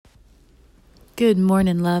Good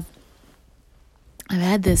morning, love. I've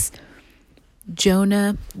had this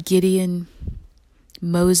Jonah, Gideon,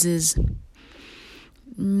 Moses, a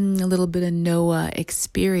little bit of Noah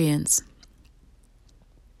experience.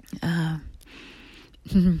 And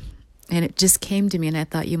it just came to me, and I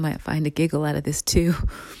thought you might find a giggle out of this too.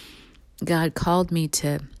 God called me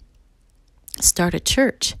to start a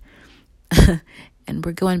church. And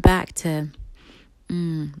we're going back to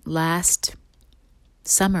last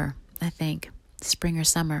summer, I think. Spring or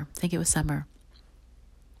summer. I think it was summer.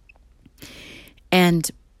 And,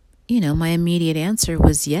 my immediate answer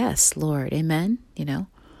was, yes, Lord. Amen.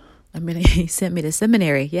 He sent me to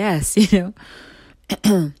seminary. Yes,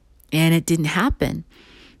 And it didn't happen.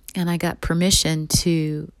 And I got permission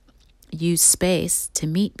to use space to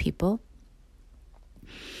meet people.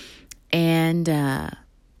 And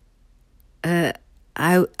I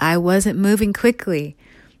wasn't moving quickly.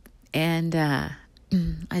 And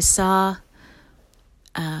I saw...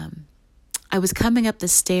 I was coming up the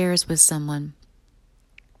stairs with someone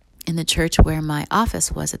in the church where my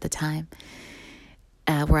office was at the time,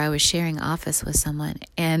 where I was sharing office with someone,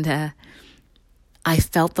 and I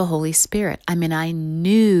felt the Holy Spirit. I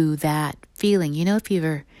knew that feeling. If you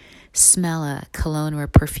ever smell a cologne or a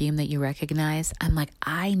perfume that you recognize, I'm like,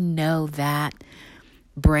 I know that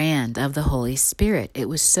brand of the Holy Spirit. It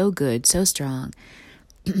was so good, so strong.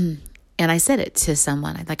 And I said it to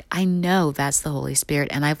someone. I know that's the Holy Spirit.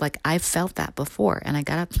 And I've felt that before. And I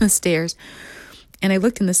got up the stairs and I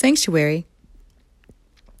looked in the sanctuary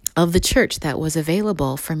of the church that was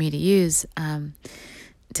available for me to use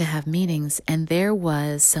to have meetings. And there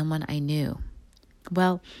was someone I knew.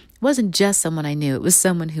 Well, it wasn't just someone I knew. It was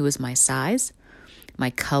someone who was my size,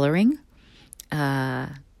 my coloring,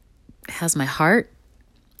 has my heart,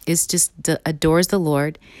 is just adores the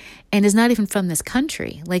Lord, and is not even from this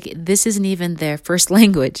country. This isn't even their first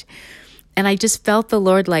language. And I just felt the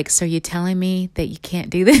Lord so are you telling me that you can't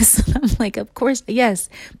do this? And I'm like, of course, yes,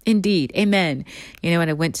 indeed, amen. And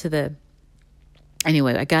I went to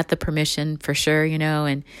anyway, I got the permission for sure,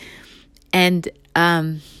 and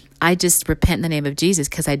I just repent in the name of Jesus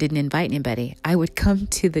because I didn't invite anybody. I would come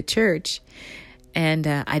to the church and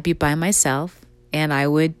I'd be by myself and I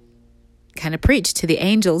would kind of preach to the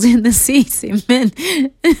angels in the seats. Amen.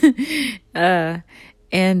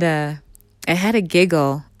 And I had a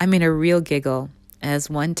giggle. A real giggle, as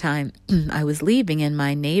one time I was leaving and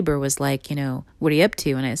my neighbor was like, what are you up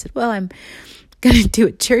to? And I said, well, I'm going to do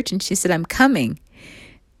a church. And she said, I'm coming.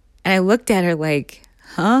 And I looked at her like,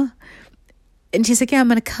 huh? And she's like, yeah, I'm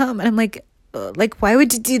going to come. And I'm like, why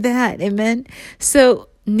would you do that? Amen. So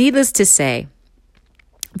needless to say,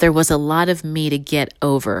 there was a lot of me to get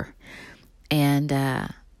over. And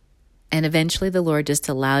eventually the Lord just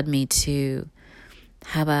allowed me to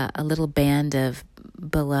have a little band of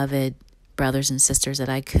beloved brothers and sisters that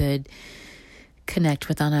I could connect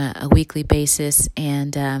with on a weekly basis.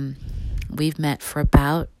 And we've met for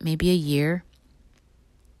about maybe a year.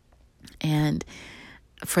 And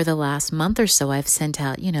for the last month or so, I've sent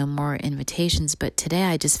out, more invitations. But today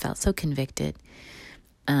I just felt so convicted.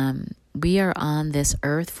 We are on this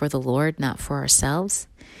earth for the Lord, not for ourselves.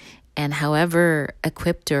 And however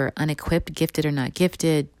equipped or unequipped, gifted or not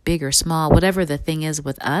gifted, big or small, whatever the thing is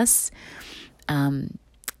with us,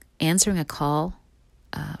 answering a call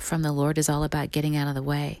from the Lord is all about getting out of the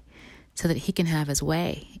way so that He can have His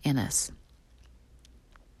way in us.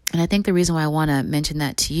 And I think the reason why I want to mention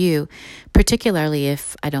that to you, particularly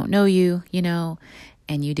if I don't know you,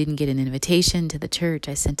 and you didn't get an invitation to the church,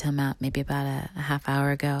 I sent them out maybe about a half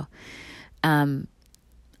hour ago.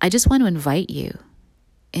 I just want to invite you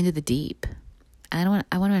into the deep. I want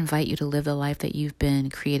to invite you to live the life that you've been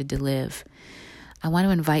created to live. I want to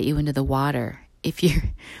invite you into the water. If you're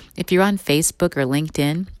on Facebook or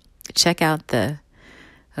LinkedIn, check out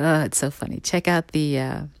it's so funny. Check out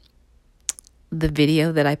the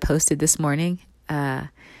video that I posted this morning. My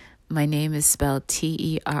name is spelled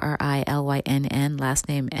Terrillynn, last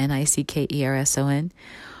name Nickerson.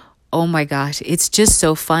 Oh my gosh, it's just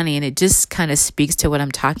so funny, and it just kind of speaks to what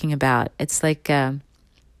I'm talking about. It's like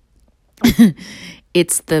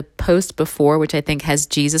it's the post before, which I think has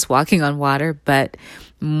Jesus walking on water, but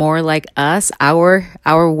more like us,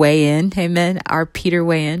 our way in, amen, our Peter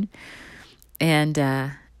way in. And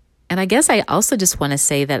I guess I also just want to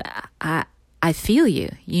say that I feel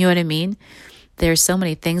you. You know what I mean? There's so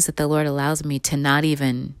many things that the Lord allows me to not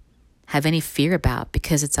even have any fear about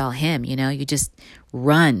because it's all Him, you just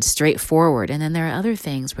run straight forward. And then there are other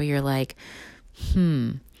things where you're like,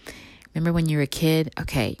 remember when you were a kid?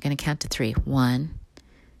 Okay, you're going to count to 3. 1,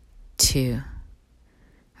 2.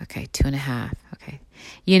 Okay, 2.5. Okay.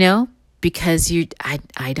 because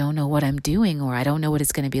I don't know what I'm doing, or I don't know what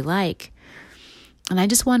it's going to be like. And I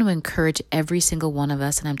just want to encourage every single one of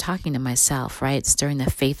us, and I'm talking to myself, right? It's stirring the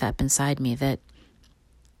faith up inside me that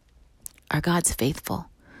our God's faithful.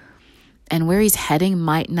 And where he's heading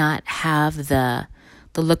might not have the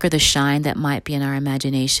look or the shine that might be in our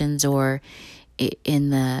imaginations or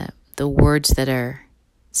in the words that are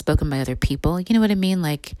spoken by other people. You know what I mean?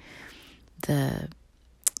 Like the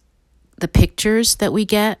pictures that we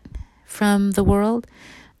get from the world,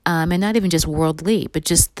 and not even just worldly, but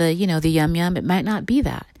just the yum yum. It might not be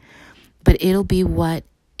that, but it'll be what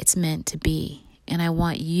it's meant to be. And I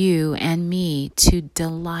want you and me to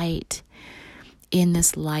delight in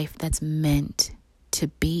this life that's meant to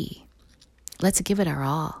be. Let's give it our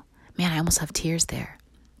all. Man, I almost have tears there.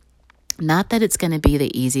 Not that it's going to be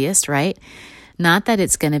the easiest, right? Not that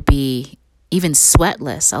it's going to be even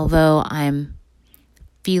sweatless, although I'm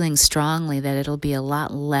feeling strongly that it'll be a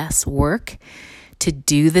lot less work to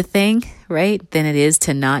do the thing, right, than it is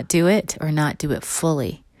to not do it or not do it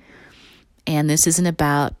fully. And this isn't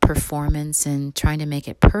about performance and trying to make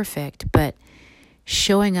it perfect, but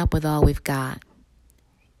showing up with all we've got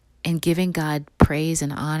and giving God praise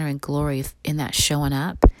and honor and glory in that showing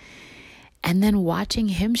up, and then watching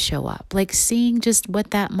him show up, like seeing just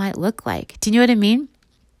what that might look like. Do you know what I mean?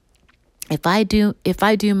 If I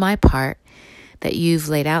do my part that you've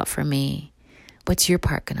laid out for me, what's your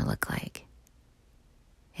part going to look like?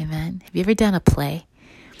 Amen. Have you ever done a play?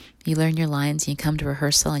 You learn your lines and you come to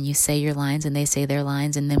rehearsal and you say your lines and they say their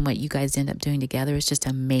lines, and then what you guys end up doing together is just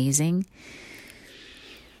amazing.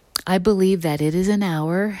 I believe that it is an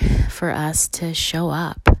hour for us to show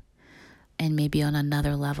up and maybe on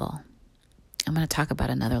another level. I'm going to talk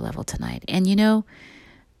about another level tonight. And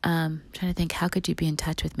trying to think, how could you be in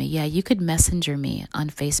touch with me? Yeah, you could messenger me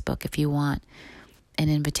on Facebook if you want an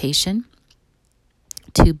invitation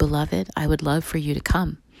to Beloved. I would love for you to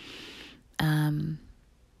come.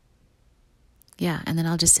 Yeah, and then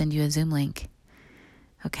I'll just send you a Zoom link.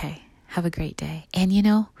 Okay, have a great day. And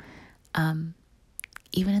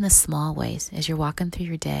even in the small ways, as you're walking through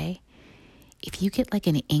your day, if you get like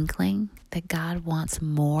an inkling that God wants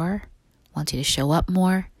more, wants you to show up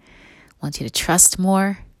more, wants you to trust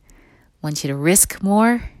more, wants you to risk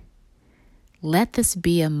more, let this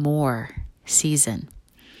be a more season.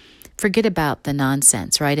 Forget about the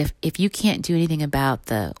nonsense, right? If you can't do anything about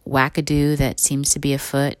the wackadoo that seems to be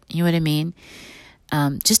afoot, you know what I mean?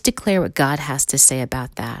 Just declare what God has to say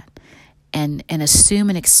about that, and assume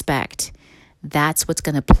and expect that's what's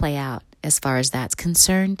going to play out as far as that's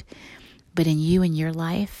concerned. But in you and your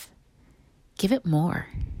life, give it more.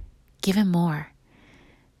 Give him more.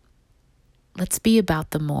 Let's be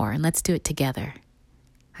about the more, and let's do it together.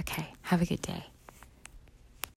 Okay, have a good day.